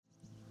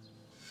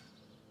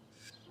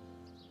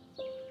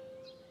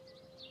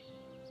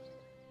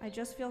I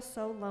just feel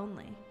so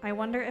lonely. I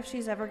wonder if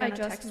she's ever going to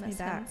text me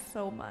back.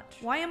 So much.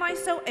 Why am I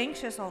so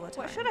anxious all the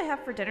time? What should I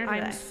have for dinner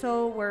today? I'm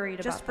so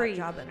worried Just about breathe.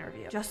 that job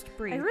interview. Just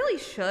breathe. I really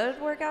should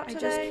work out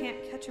today. I just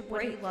can't catch a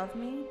break. Would you love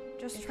me?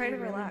 Just if try you to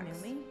really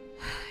relax. knew me?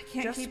 I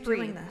can't Just keep breathe.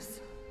 doing this.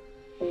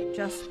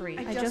 Just breathe.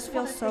 I I just just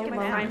feel wanna so take a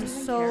lonely. nap. I'm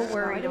so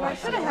worried What about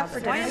should that I have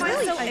job for interview. dinner? Why am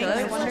I so I anxious?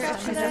 really I wonder should. if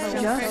she's Just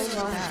ever going to text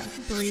me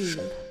back.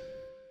 breathe.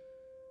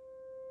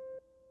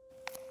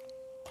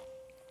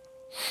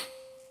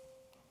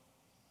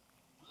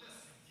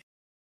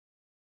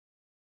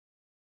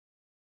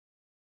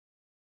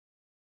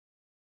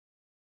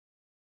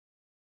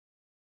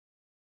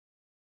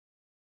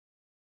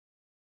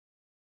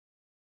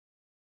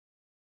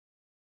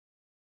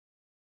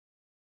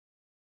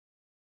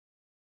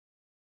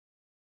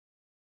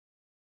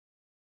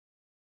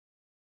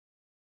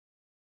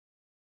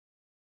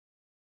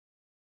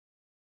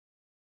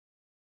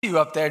 You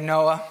up there,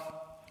 Noah.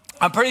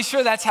 I'm pretty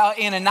sure that's how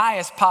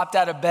Ananias popped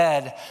out of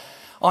bed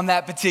on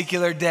that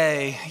particular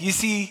day. You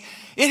see,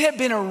 it had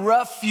been a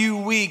rough few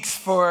weeks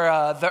for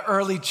the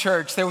early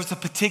church. There was a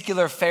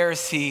particular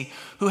Pharisee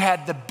who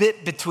had the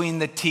bit between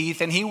the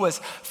teeth, and he was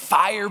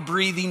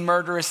fire-breathing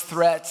murderous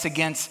threats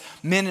against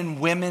men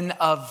and women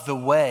of the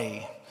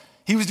way.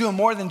 He was doing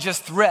more than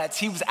just threats.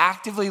 He was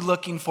actively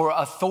looking for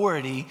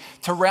authority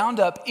to round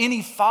up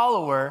any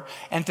follower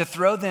and to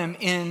throw them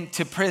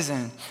into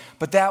prison.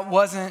 But that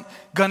wasn't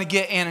going to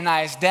get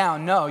Ananias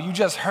down. No, you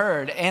just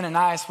heard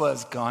Ananias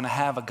was going to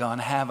have a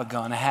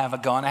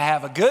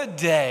good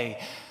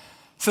day.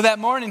 So that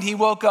morning he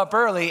woke up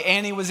early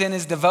and he was in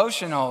his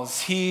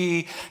devotionals.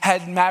 He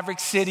had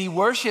Maverick City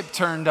worship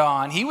turned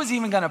on. He was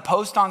even going to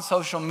post on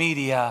social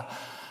media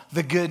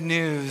the good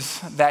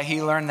news that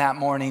he learned that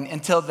morning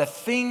until the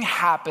thing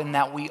happened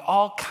that we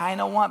all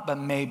kind of want, but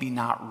maybe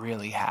not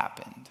really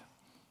happened.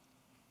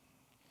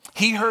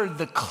 He heard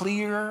the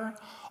clear,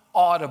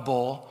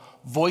 audible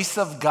voice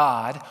of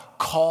God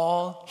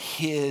call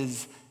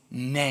his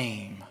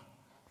name.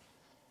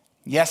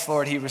 Yes,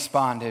 Lord, he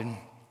responded.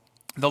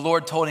 The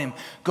Lord told him,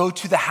 go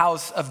to the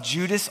house of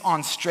Judas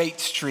on Straight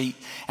Street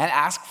and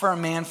ask for a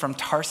man from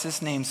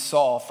Tarsus named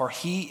Saul, for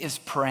he is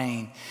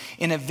praying.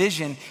 In a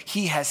vision,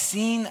 he has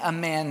seen a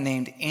man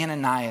named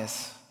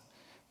Ananias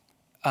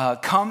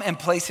come and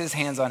place his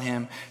hands on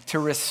him to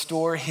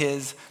restore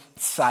his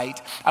sight.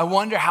 I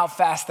wonder how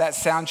fast that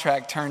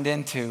soundtrack turned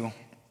into.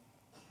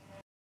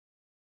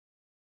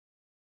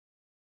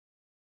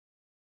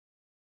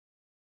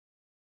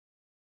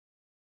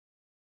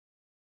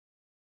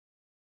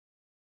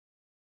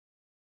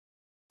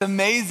 It's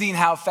amazing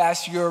how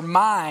fast your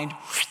mind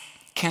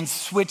can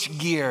switch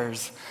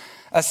gears,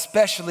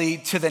 especially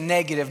to the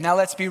negative. Now,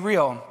 let's be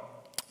real.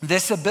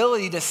 This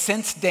ability to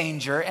sense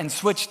danger and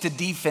switch to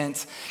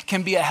defense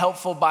can be a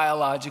helpful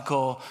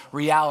biological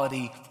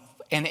reality.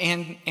 And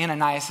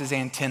Ananias'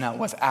 antenna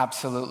was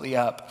absolutely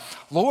up.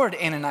 Lord,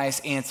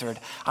 Ananias answered,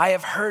 I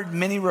have heard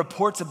many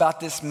reports about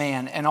this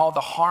man and all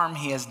the harm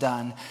he has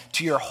done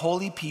to your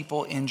holy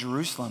people in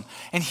Jerusalem.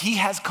 And he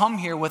has come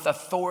here with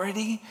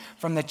authority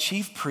from the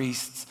chief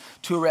priests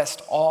to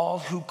arrest all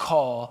who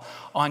call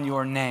on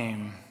your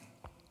name.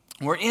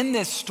 We're in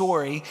this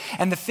story,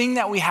 and the thing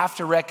that we have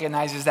to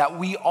recognize is that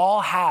we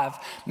all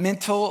have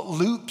mental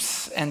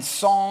loops and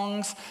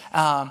songs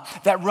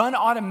that run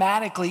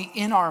automatically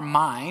in our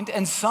mind,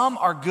 and some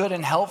are good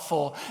and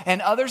helpful,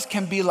 and others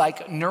can be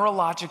like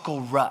neurological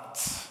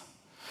ruts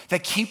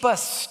that keep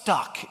us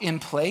stuck in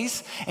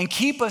place and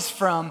keep us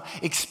from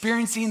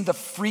experiencing the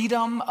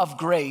freedom of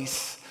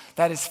grace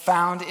that is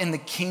found in the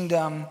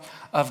kingdom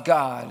of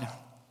God.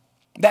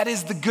 That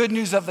is the good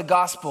news of the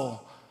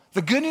gospel.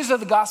 The good news of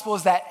the gospel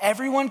is that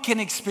everyone can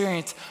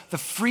experience the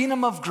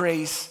freedom of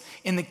grace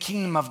in the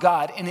kingdom of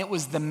God. And it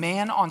was the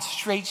man on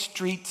Straight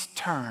Street's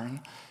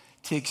turn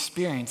to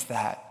experience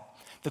that.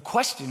 The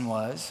question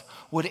was,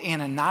 would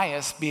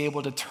Ananias be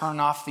able to turn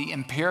off the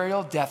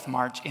imperial death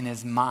march in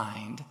his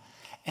mind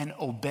and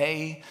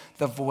obey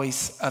the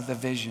voice of the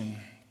vision?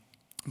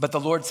 But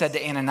the Lord said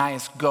to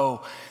Ananias,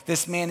 go,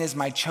 this man is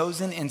my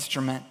chosen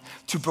instrument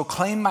to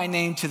proclaim my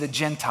name to the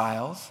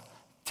Gentiles,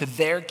 to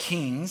their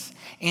kings,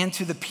 and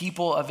to the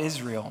people of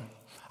Israel.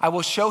 I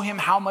will show him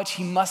how much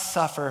he must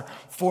suffer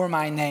for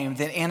my name.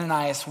 Then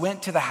Ananias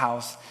went to the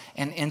house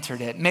and entered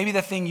it. Maybe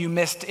the thing you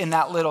missed in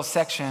that little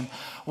section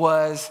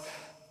was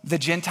the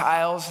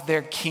Gentiles,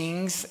 their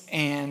kings,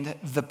 and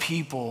the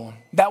people.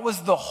 That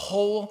was the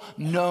whole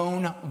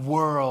known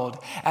world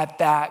at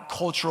that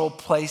cultural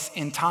place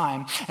in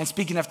time. And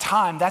speaking of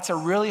time, that's a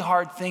really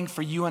hard thing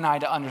for you and I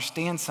to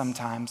understand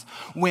sometimes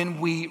when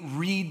we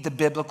read the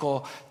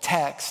biblical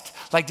text.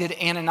 Like, did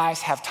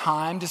Ananias have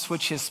time to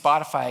switch his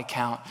Spotify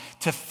account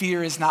to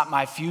Fear Is Not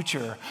My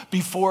Future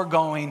before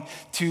going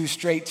to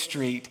Straight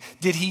Street?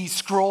 Did he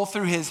scroll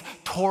through his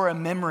Torah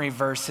memory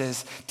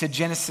verses to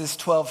Genesis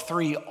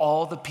 12:3,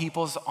 all the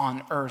peoples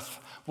on earth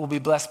will be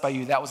blessed by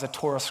you. That was a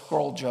Torah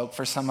scroll joke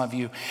for some of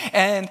you.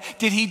 And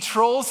did he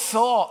troll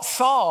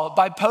Saul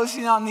by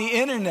posting on the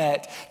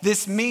internet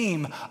this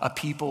meme, a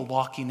people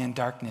walking in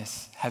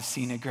darkness have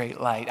seen a great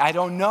light? I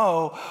don't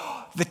know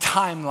the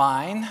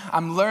timeline.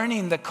 I'm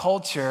learning the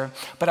culture,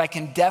 but I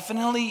can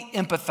definitely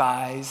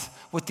empathize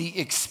with the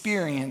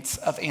experience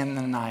of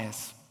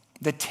Ananias,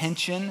 the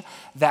tension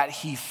that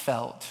he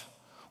felt,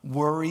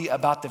 worry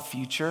about the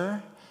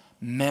future,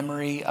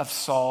 memory of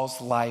Saul's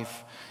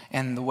life,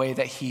 and the way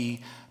that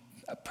he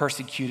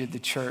persecuted the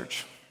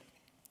church.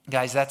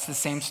 Guys, that's the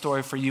same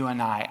story for you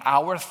and I.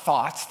 Our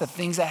thoughts, the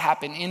things that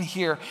happen in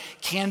here,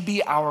 can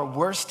be our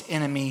worst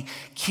enemy,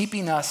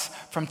 keeping us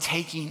from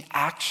taking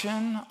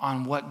action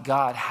on what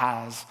God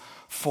has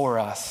for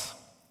us.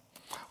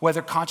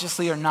 Whether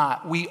consciously or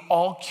not, we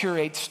all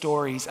curate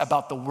stories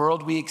about the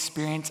world we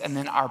experience and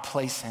then our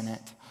place in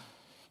it.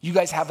 You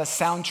guys have a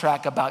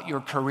soundtrack about your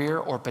career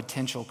or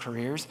potential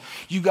careers.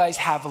 You guys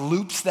have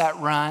loops that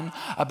run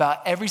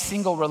about every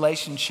single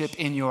relationship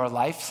in your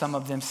life. Some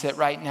of them sit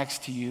right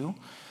next to you.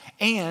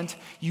 And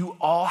you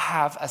all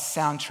have a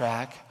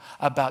soundtrack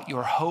about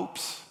your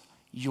hopes,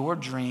 your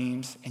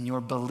dreams, and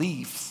your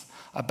beliefs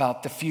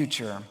about the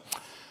future.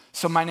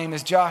 So my name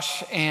is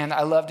Josh, and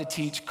I love to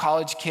teach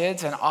college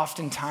kids, and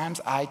oftentimes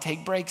I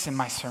take breaks in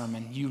my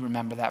sermon. You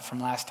remember that from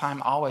last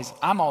time.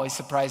 I'm always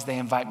surprised they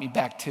invite me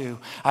back too.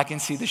 I can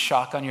see the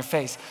shock on your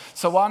face.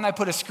 So why don't I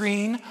put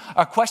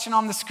a question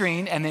on the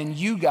screen, and then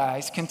you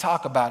guys can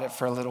talk about it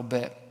for a little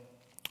bit.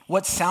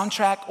 What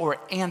soundtrack or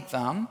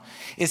anthem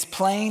is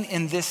playing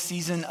in this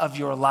season of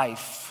your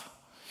life?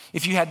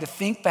 If you had to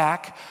think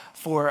back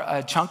for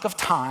a chunk of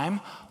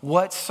time,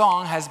 what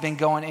song has been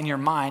going in your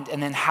mind,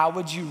 and then how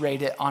would you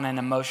rate it on an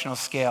emotional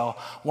scale?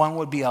 1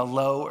 would be a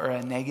low or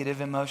a negative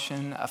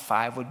emotion, a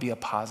 5 would be a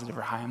positive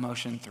or high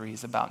emotion, 3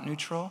 is about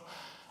neutral.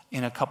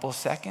 In a couple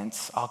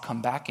seconds, I'll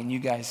come back and you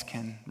guys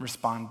can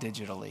respond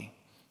digitally.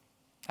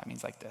 That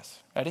means like this.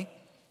 Ready?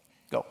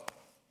 Go.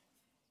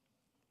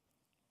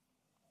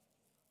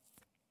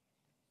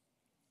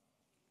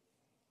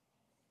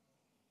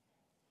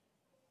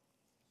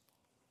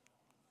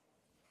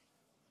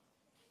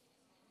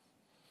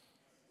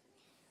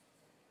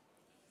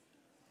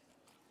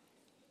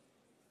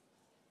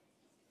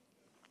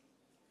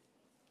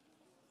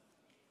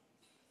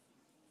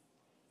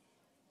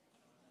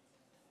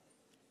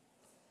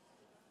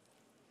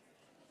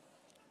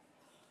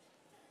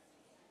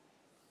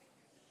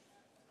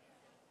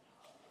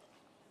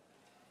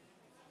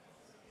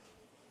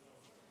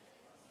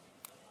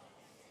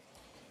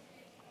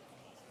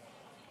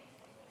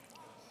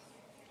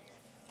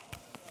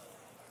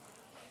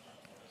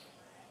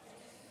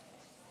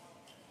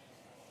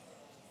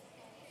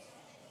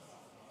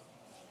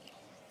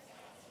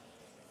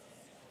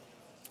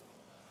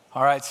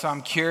 All right, so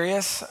I'm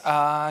curious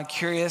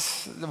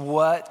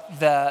what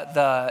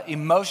the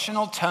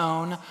emotional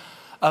tone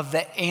of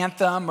the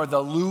anthem or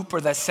the loop or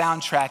the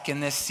soundtrack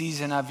in this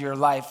season of your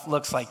life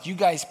looks like. You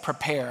guys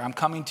prepare. I'm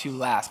coming to you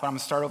last, but I'm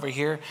gonna start over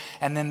here,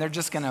 and then they're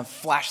just gonna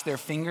flash their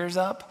fingers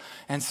up,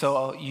 and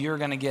so you're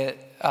gonna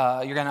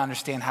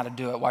understand how to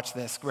do it. Watch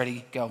this.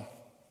 Ready? Go.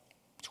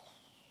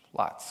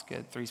 Lots.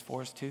 Good. 3s,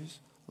 4s, 2s.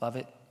 Love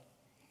it.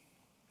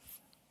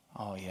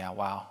 Oh yeah.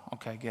 Wow.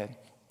 Okay. Good.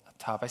 Up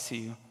top, I see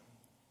you.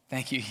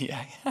 Thank you.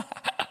 Yeah.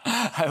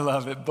 I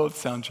love it. Both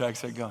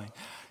soundtracks are going.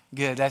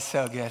 Good. That's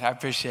so good. I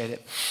appreciate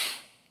it.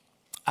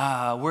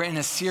 We're in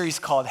a series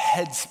called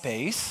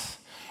Headspace.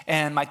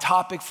 And my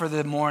topic for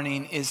the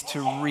morning is to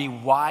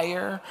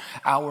rewire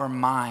our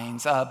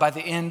minds. By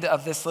the end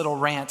of this little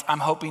rant,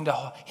 I'm hoping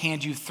to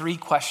hand you 3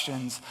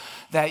 questions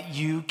that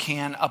you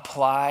can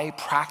apply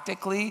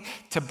practically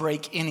to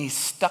break any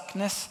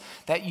stuckness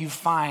that you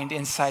find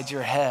inside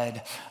your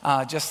head,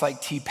 just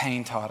like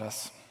T-Pain taught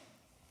us.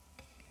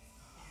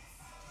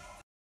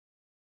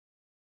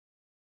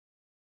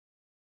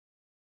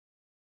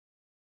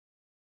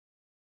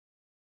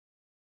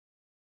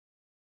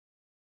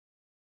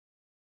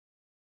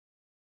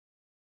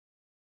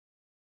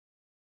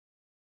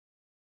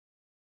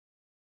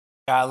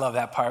 I love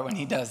that part when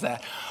he does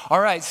that.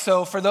 All right,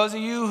 so for those of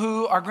you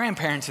who are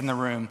grandparents in the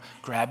room,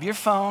 grab your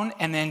phone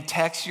and then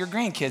text your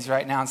grandkids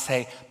right now and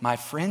say, my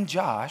friend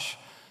Josh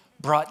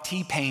brought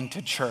T-Pain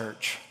to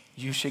church.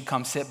 You should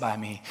come sit by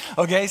me.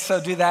 Okay,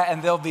 so do that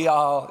and they'll be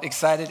all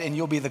excited and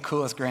you'll be the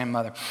coolest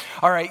grandmother.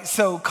 All right,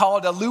 so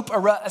called a loop, a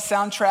rut, a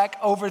soundtrack,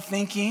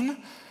 overthinking,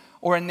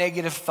 or a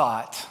negative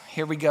thought.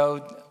 Here we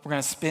go. We're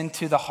going to spin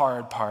to the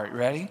hard part.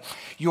 Ready?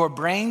 Your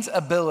brain's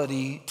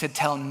ability to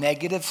tell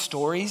negative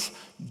stories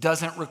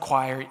doesn't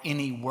require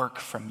any work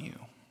from you.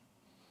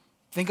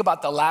 Think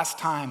about the last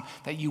time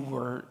that you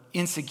were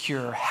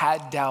insecure,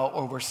 had doubt,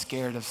 or were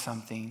scared of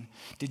something.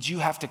 Did you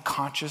have to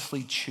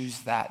consciously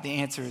choose that? The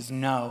answer is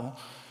no.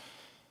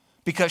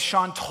 Because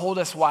Sean told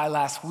us why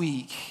last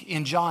week.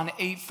 In John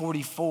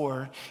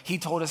 8:44, he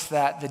told us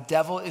that the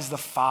devil is the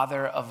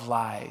father of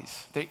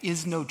lies. There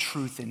is no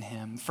truth in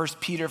him. 1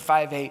 Peter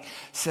 5:8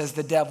 says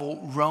the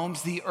devil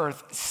roams the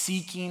earth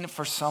seeking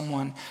for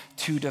someone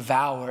to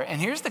devour.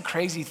 And here's the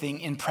crazy thing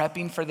in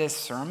prepping for this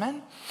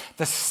sermon.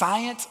 The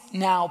science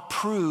now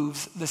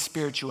proves the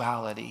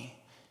spirituality.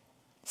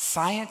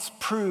 Science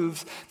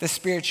proves the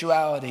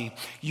spirituality.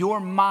 Your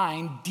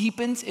mind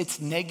deepens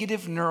its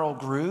negative neural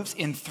grooves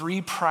in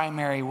 3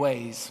 primary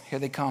ways. Here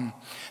they come.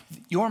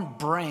 Your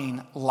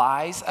brain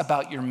lies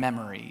about your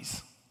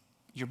memories.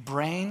 Your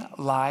brain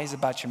lies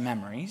about your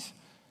memories.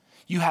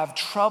 You have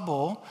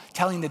trouble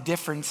telling the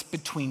difference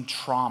between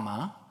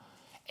trauma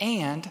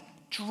and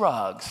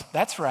drugs.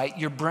 That's right.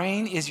 Your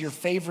brain is your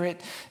favorite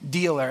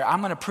dealer.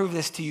 I'm going to prove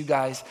this to you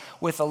guys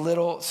with a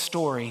little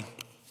story.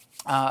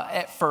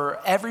 For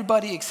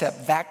everybody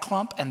except that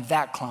clump and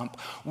that clump,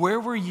 where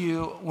were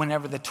you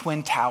whenever the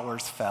Twin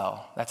Towers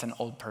fell? That's an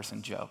old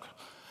person joke.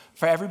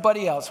 For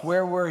everybody else,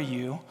 where were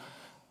you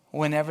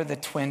whenever the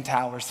Twin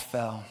Towers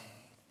fell?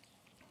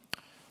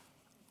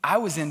 I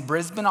was in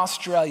Brisbane,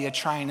 Australia,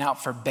 trying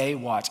out for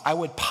Baywatch. I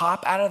would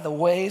pop out of the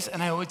waves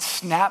and I would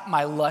snap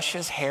my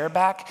luscious hair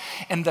back,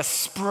 and the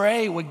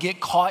spray would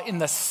get caught in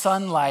the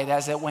sunlight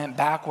as it went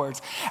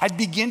backwards. I'd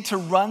begin to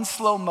run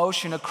slow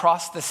motion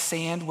across the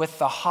sand with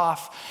the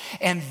Hoff.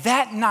 And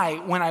that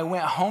night, when I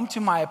went home to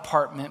my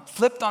apartment,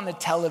 flipped on the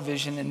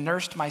television and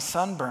nursed my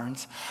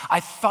sunburns, I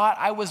thought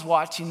I was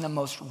watching the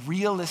most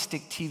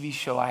realistic TV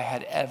show I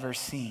had ever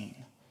seen.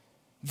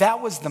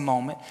 That was the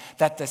moment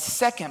that the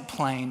second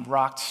plane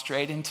rocked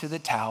straight into the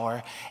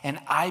tower, and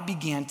I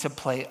began to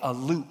play a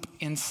loop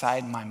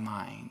inside my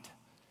mind.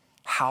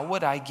 How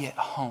would I get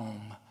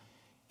home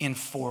in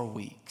 4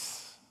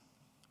 weeks?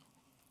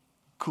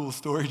 Cool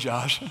story,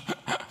 Josh.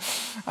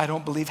 I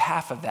don't believe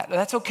half of that.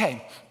 That's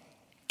okay.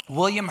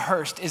 William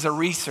Hurst is a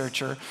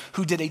researcher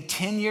who did a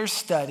 10-year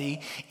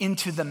study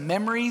into the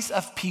memories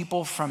of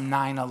people from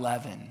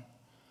 9/11.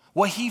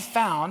 What he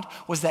found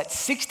was that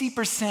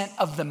 60%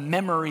 of the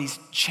memories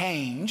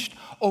changed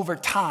over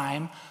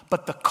time,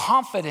 but the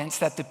confidence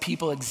that the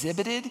people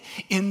exhibited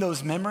in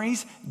those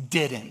memories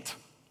didn't.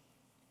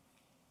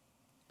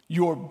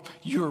 Your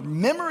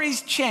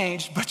memories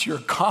changed, but your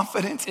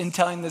confidence in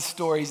telling the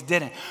stories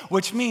didn't,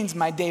 which means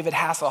my David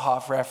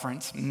Hasselhoff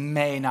reference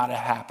may not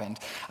have happened.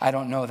 I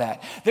don't know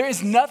that. There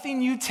is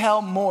nothing you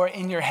tell more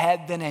in your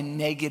head than a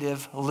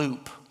negative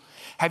loop.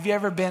 Have you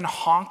ever been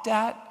honked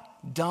at,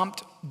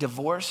 dumped,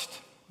 divorced,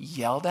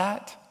 yelled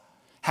at?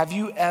 Have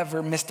you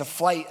ever missed a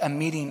flight, a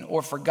meeting,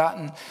 or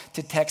forgotten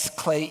to text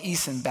Clay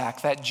Eason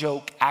back? That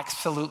joke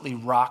absolutely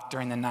rocked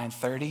during the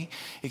 9:30,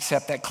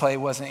 except that Clay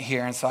wasn't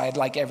here. And so I'd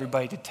like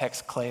everybody to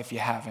text Clay if you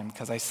have him,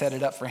 because I set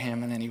it up for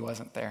him and then he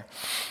wasn't there.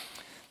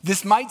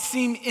 This might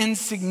seem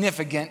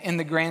insignificant in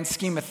the grand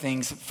scheme of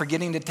things,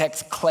 forgetting to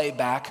text Clay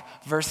back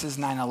versus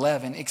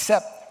 9/11,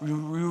 except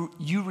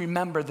you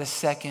remember the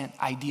second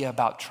idea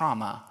about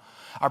trauma.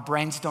 Our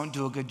brains don't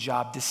do a good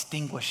job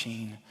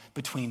distinguishing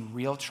between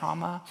real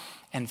trauma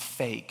and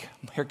fake.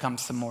 Here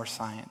comes some more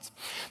science.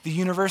 The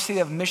University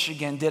of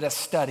Michigan did a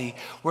study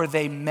where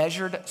they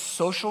measured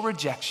social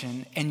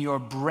rejection and your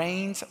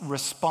brain's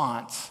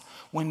response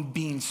when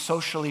being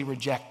socially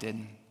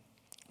rejected.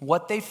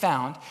 What they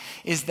found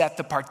is that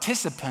the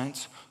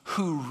participants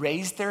who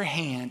raised their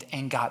hand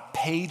and got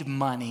paid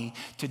money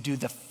to do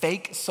the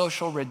fake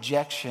social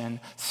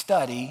rejection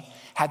study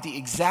had the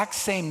exact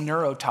same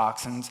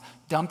neurotoxins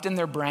dumped in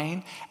their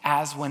brain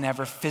as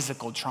whenever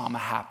physical trauma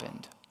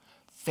happened.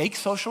 Fake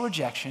social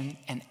rejection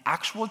and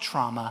actual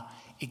trauma,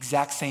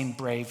 exact same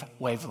brave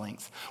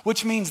wavelengths.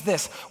 Which means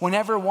this: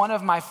 whenever one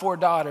of my 4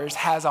 daughters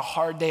has a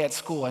hard day at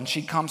school and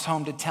she comes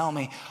home to tell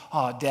me,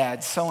 oh,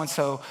 Dad,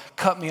 so-and-so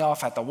cut me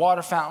off at the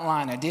water fountain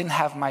line, I didn't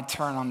have my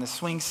turn on the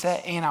swing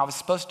set, and I was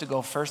supposed to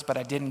go first, but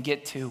I didn't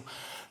get to.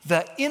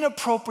 The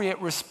inappropriate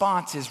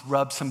response is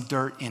rub some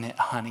dirt in it,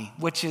 honey,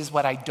 which is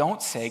what I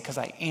don't say because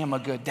I am a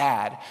good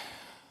dad.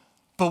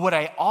 But what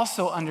I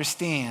also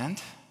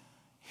understand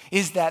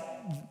is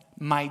that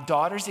my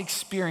daughter's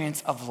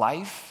experience of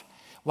life,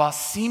 while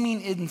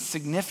seeming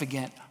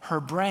insignificant, her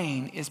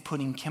brain is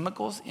putting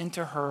chemicals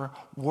into her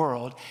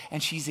world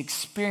and she's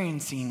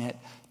experiencing it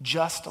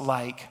just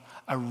like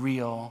a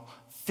real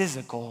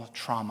physical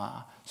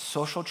trauma.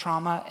 Social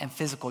trauma and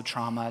physical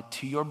trauma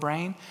to your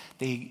brain,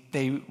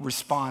 they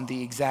respond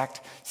the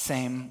exact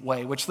same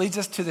way, which leads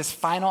us to this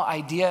final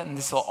idea, and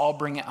this will all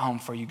bring it home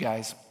for you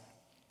guys.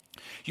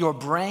 Your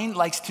brain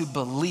likes to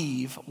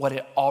believe what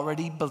it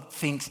already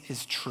thinks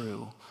is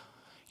true.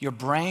 Your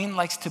brain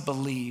likes to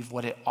believe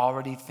what it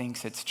already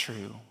thinks it's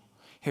true.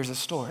 Here's a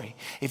story.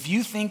 If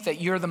you think that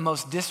you're the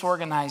most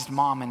disorganized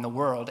mom in the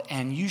world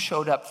and you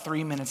showed up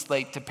 3 minutes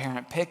late to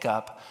parent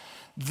pickup,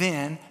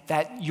 then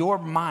that your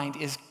mind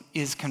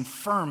is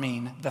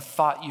confirming the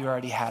thought you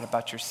already had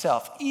about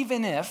yourself.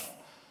 Even if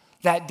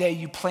that day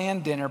you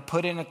planned dinner,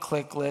 put in a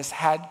click list,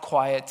 had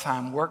quiet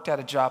time, worked at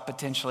a job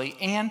potentially,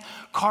 and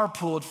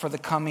carpooled for the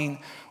coming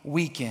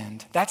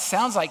weekend. That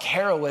sounds like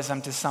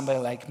heroism to somebody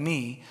like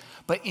me,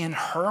 but in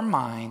her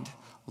mind,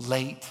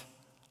 late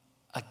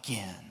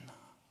again.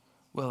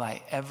 Will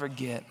I ever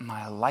get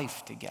my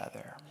life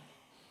together?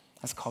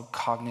 That's called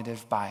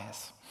cognitive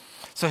bias.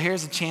 So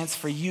here's a chance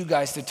for you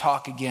guys to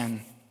talk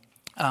again.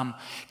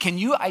 Can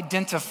you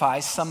identify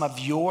some of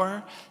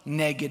your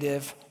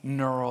negative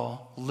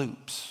neural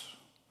loops?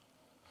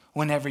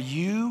 Whenever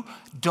you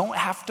don't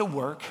have to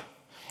work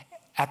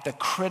at the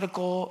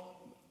critical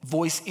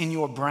voice in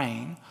your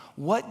brain,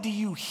 what do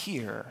you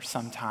hear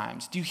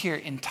sometimes? Do you hear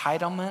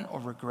entitlement or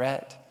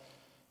regret?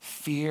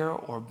 Fear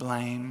or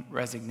blame,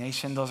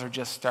 resignation? Those are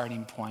just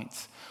starting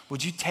points.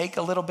 Would you take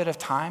a little bit of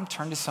time,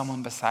 turn to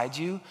someone beside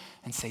you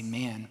and say,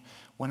 man,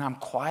 when I'm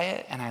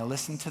quiet and I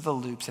listen to the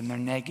loops and they're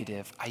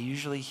negative, I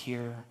usually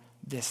hear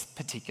this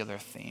particular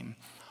theme.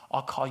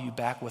 I'll call you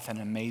back with an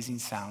amazing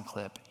sound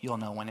clip. You'll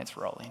know when it's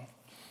rolling.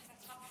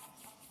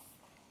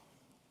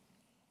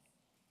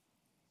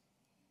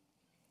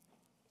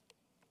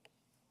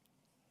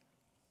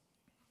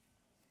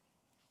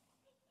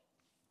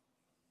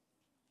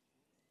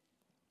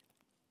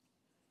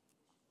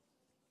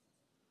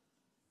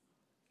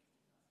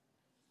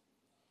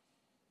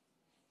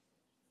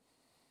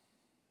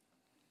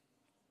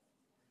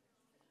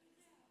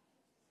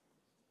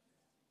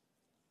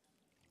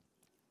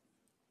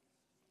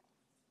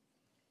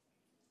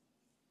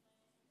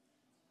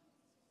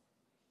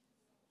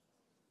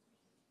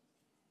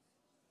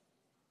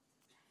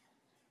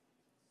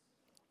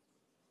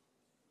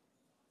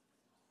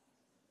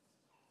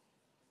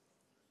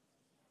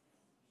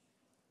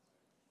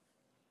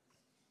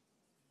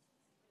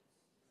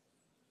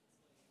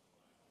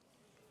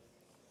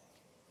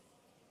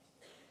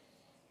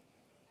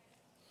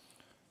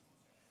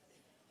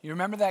 You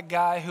remember that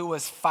guy who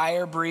was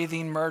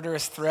fire-breathing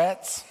murderous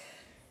threats?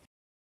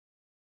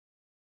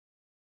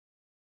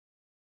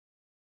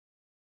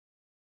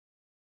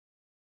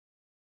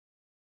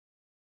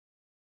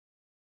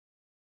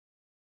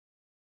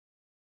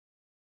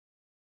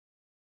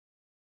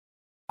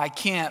 I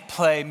can't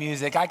play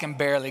music. I can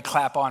barely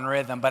clap on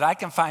rhythm, but I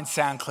can find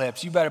sound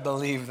clips. You better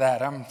believe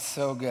that. I'm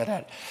so good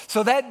at it.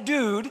 So that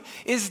dude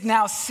is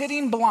now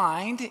sitting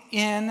blind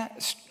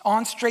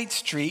on Straight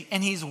Street,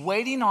 and he's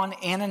waiting on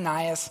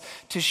Ananias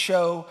to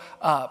show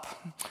up.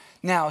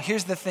 Now,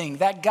 here's the thing.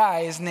 That guy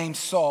is named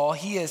Saul.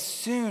 He is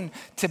soon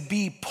to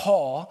be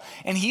Paul,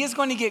 and he is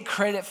going to get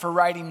credit for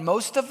writing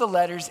most of the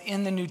letters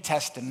in the New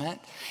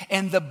Testament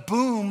and the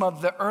boom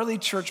of the early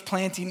church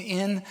planting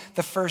in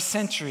the first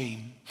century.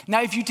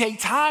 Now, if you take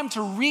time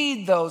to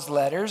read those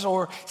letters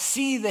or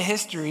see the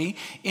history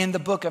in the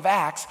book of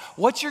Acts,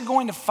 what you're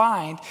going to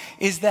find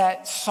is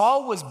that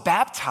Saul was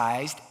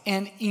baptized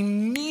and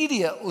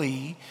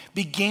immediately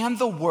began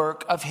the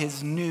work of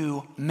his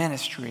new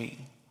ministry.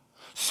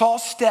 Saul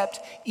stepped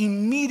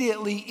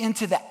immediately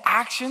into the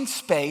action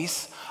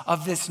space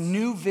of this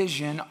new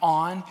vision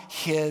on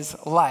his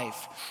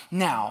life.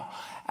 Now,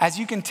 as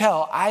you can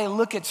tell, I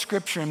look at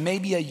scripture in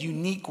maybe a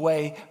unique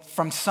way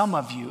from some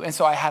of you. And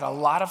so I had a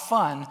lot of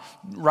fun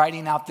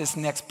writing out this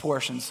next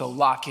portion, so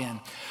lock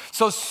in.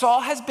 So Saul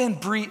has been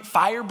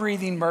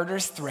fire-breathing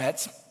murderous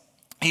threats.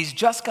 He's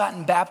just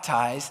gotten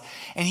baptized,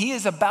 and he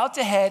is about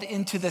to head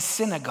into the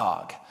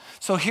synagogue.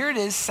 So here it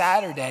is,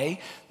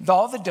 Saturday.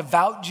 All the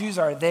devout Jews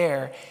are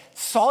there.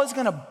 Saul is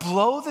going to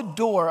blow the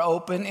door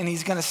open, and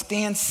he's going to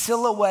stand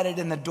silhouetted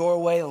in the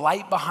doorway,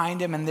 light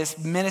behind him, and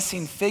this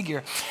menacing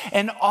figure.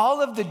 And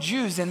all of the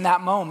Jews in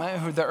that moment,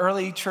 who are the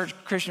early church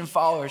Christian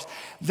followers,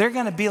 they're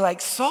going to be like,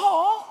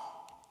 Saul?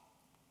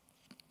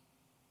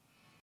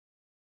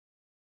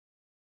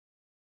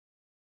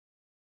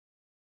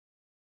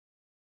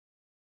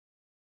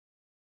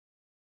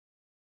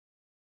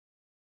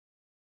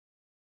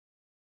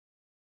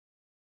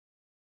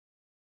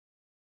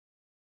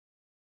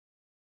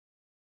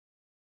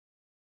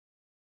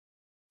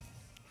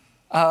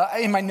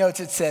 In my notes,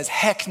 it says,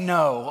 heck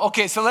no.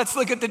 Okay, so let's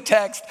look at the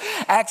text.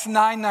 Acts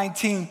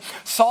 9:19.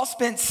 Saul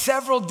spent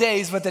several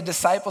days with the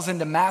disciples in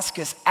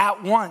Damascus.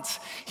 At once,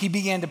 he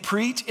began to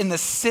preach in the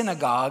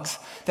synagogues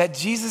that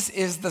Jesus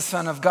is the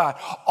Son of God.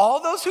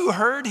 All those who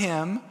heard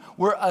him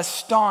were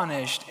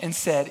astonished and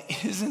said,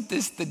 isn't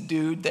this the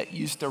dude that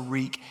used to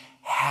wreak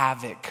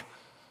havoc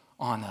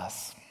on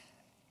us?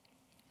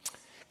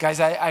 Guys,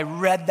 I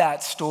read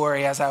that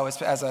story as I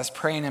was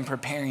praying and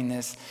preparing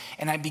this,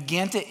 and I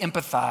began to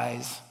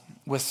empathize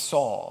with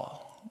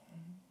Saul.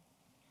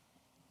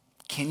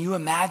 Can you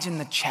imagine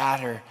the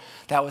chatter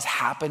that was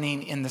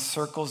happening in the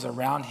circles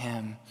around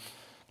him?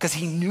 Because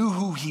he knew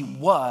who he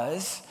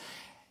was,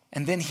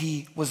 and then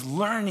he was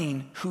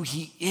learning who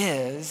he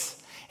is,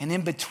 and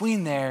in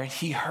between there,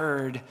 he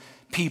heard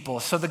people.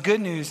 So the good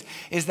news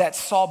is that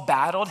Saul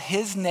battled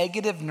his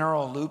negative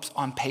neural loops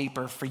on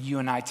paper for you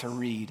and I to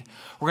read.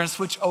 We're going to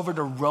switch over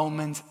to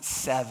Romans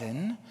 7,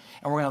 and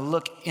we're going to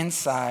look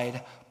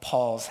inside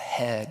Paul's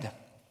head.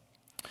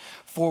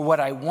 For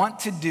what I want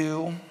to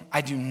do,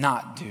 I do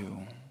not do.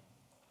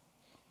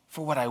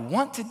 For what I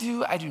want to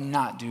do, I do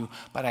not do,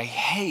 but I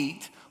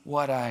hate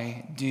what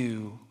I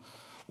do.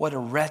 What a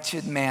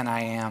wretched man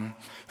I am.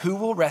 Who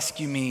will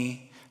rescue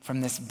me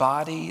from this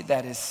body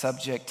that is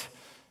subject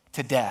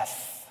to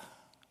death.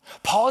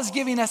 Paul is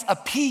giving us a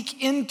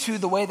peek into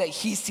the way that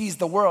he sees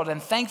the world.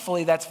 And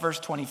thankfully, that's verse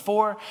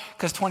 24,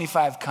 because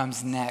 25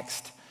 comes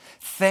next.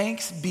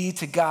 Thanks be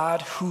to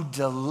God who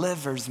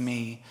delivers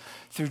me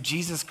through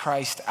Jesus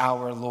Christ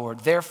our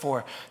Lord.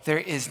 Therefore, there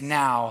is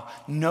now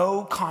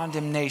no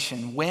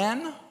condemnation.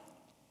 When?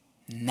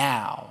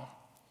 Now.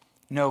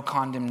 No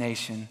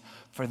condemnation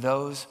for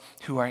those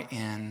who are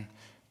in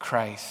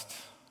Christ.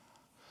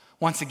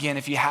 Once again,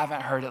 if you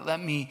haven't heard it, let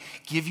me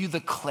give you the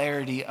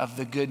clarity of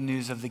the good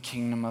news of the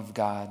kingdom of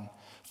God.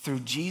 Through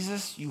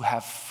Jesus, you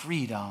have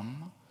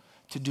freedom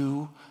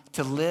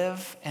to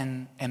live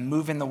and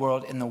move in the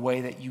world in the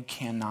way that you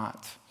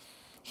cannot.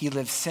 He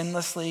lives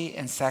sinlessly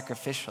and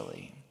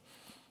sacrificially.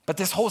 But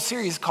this whole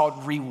series is called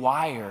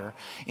Rewire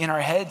in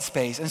our head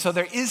space. And so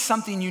there is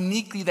something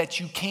uniquely that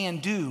you can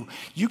do.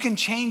 You can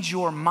change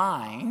your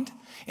mind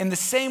in the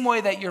same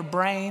way that your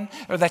brain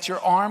or that your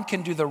arm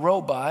can do the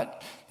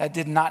robot that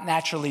did not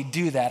naturally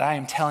do that. I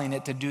am telling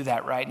it to do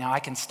that right now. I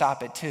can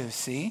stop it too,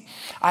 see?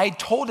 I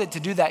told it to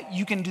do that.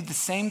 You can do the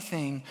same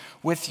thing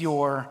with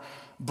your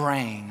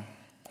brain.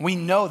 We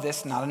know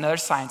this, not another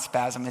science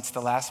spasm. It's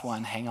the last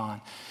one. Hang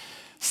on.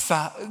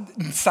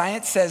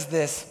 Science says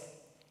this,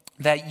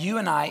 that you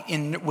and I,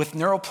 with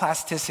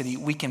neuroplasticity,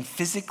 we can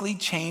physically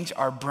change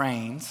our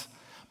brains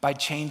by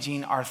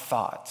changing our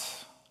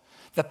thoughts.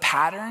 The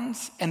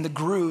patterns and the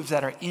grooves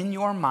that are in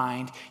your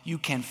mind, you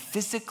can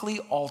physically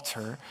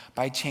alter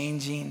by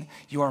changing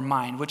your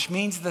mind, which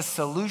means the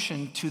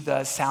solution to the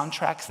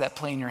soundtracks that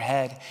play in your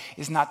head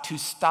is not to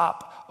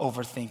stop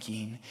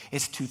overthinking,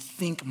 it's to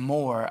think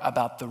more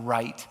about the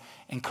right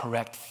and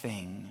correct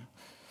thing.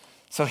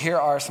 So here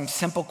are some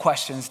simple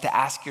questions to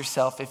ask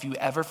yourself if you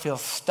ever feel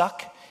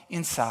stuck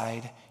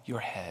inside your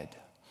head.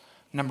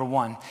 Number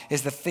one,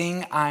 is the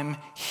thing I'm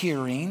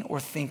hearing or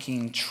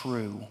thinking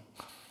true?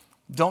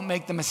 Don't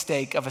make the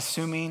mistake of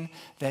assuming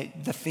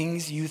that the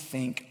things you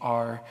think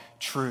are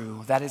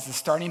true. That is the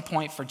starting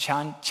point for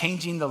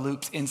changing the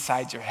loops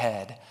inside your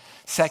head.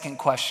 Second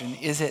question,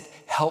 is it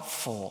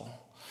helpful?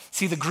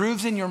 See, the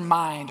grooves in your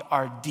mind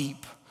are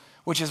deep,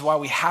 which is why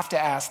we have to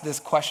ask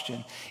this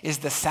question. Is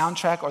the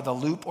soundtrack or the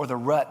loop or the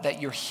rut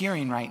that you're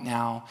hearing right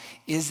now,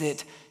 is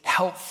it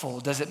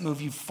helpful? Does it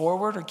move you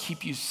forward or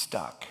keep you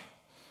stuck?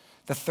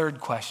 The third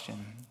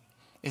question,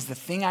 is the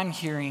thing I'm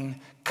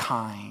hearing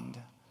kind?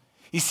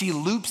 You see,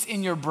 loops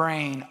in your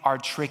brain are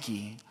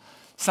tricky.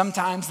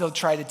 Sometimes they'll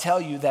try to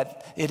tell you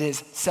that it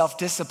is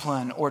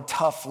self-discipline or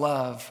tough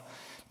love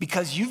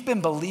because you've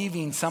been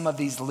believing some of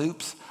these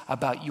loops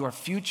about your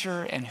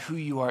future and who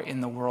you are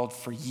in the world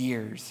for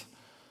years.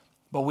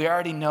 But we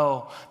already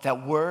know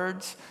that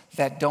words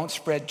that don't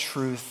spread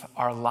truth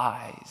are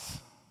lies.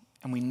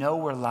 And we know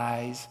where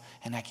lies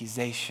and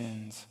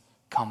accusations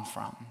come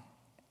from.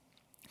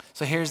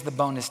 So here's the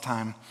bonus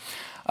time.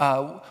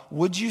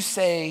 Would you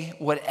say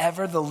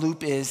whatever the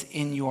loop is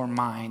in your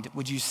mind,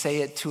 would you say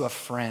it to a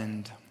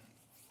friend?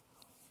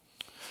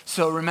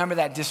 So remember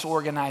that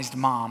disorganized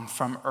mom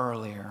from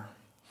earlier.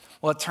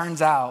 Well, it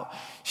turns out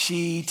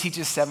she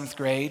teaches 7th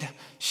grade.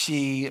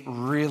 She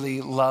really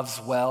loves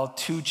well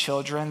 2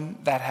 children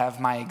that have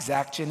my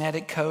exact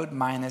genetic code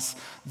minus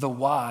the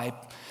Y.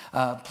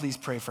 Please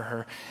pray for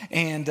her.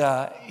 And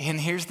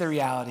here's the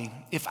reality.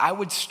 If I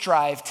would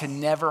strive to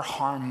never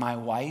harm my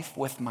wife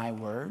with my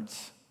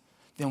words,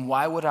 then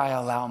why would I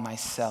allow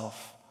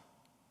myself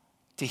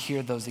to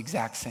hear those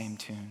exact same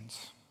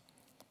tunes?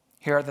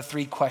 Here are the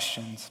 3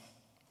 questions.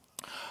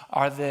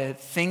 Are the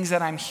things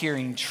that I'm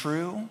hearing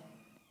true?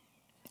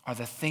 Are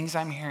the things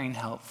I'm hearing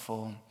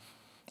helpful?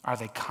 Are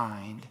they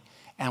kind?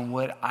 And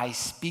would I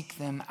speak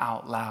them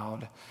out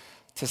loud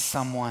to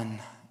someone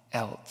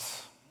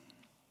else?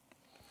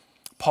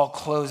 Paul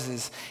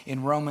closes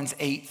in Romans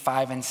 8,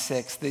 5, and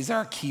 6. These are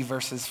our key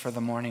verses for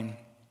the morning.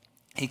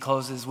 He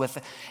closes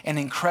with an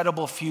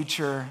incredible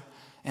future,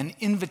 an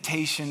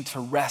invitation to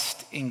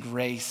rest in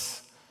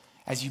grace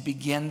as you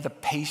begin the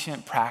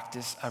patient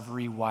practice of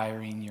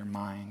rewiring your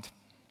mind.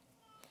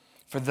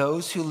 For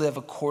those who live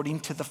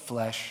according to the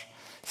flesh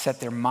set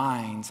their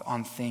minds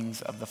on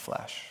things of the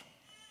flesh.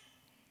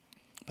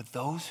 But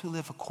those who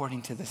live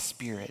according to the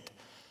Spirit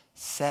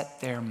set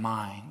their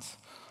minds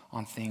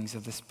on things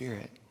of the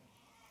Spirit.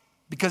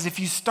 Because if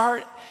you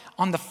start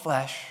on the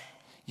flesh,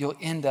 you'll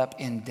end up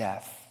in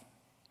death.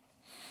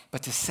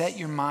 But to set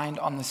your mind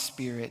on the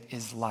Spirit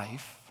is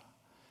life.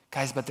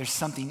 Guys, but there's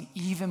something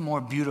even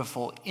more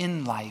beautiful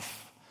in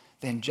life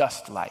than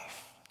just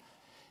life,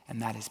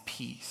 and that is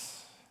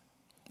peace.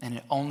 And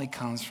it only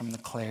comes from the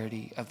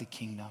clarity of the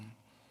kingdom.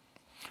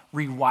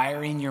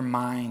 Rewiring your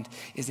mind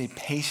is a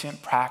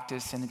patient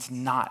practice, and it's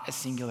not a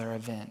singular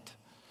event.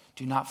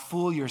 Do not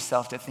fool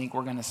yourself to think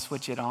we're going to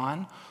switch it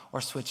on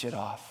or switch it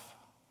off.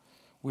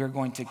 We're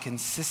going to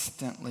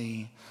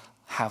consistently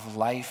have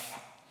life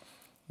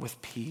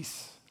with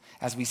peace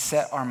as we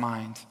set our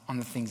mind on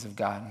the things of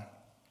God.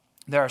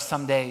 There are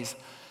some days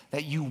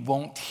that you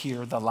won't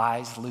hear the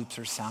lies, loops,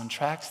 or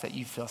soundtracks that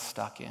you feel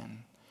stuck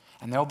in.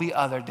 And there'll be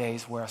other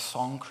days where a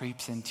song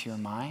creeps into your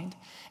mind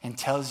and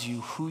tells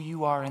you who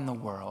you are in the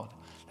world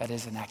that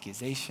is an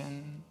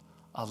accusation,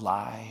 a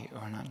lie,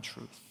 or an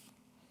untruth.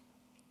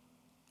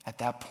 At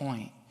that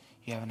point,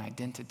 you have an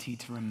identity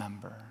to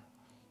remember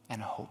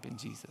and a hope in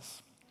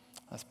Jesus.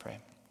 Let's pray.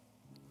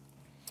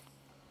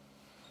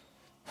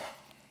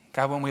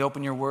 God, when we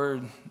open your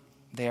word,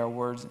 they are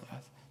words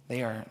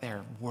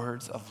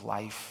of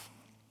life.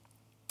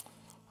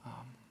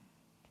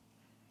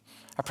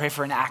 I pray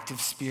for an active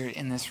spirit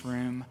in this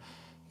room,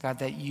 God,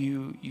 that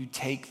you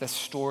take the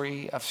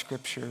story of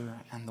Scripture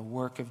and the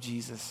work of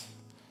Jesus,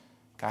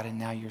 God, and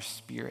now your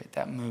Spirit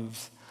that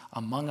moves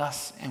among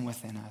us and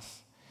within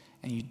us,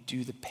 and you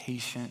do the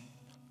patient,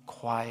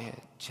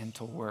 quiet,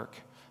 gentle work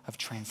of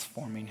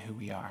transforming who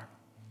we are.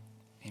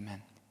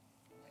 Amen.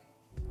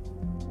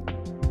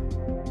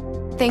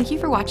 Thank you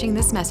for watching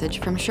this message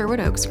from Sherwood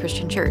Oaks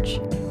Christian Church.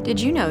 Did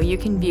you know you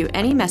can view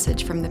any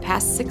message from the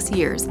past 6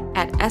 years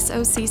at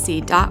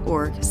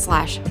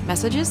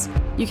socc.org/messages?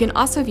 You can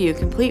also view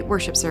complete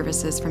worship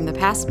services from the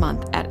past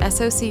month at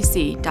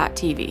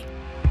socc.tv.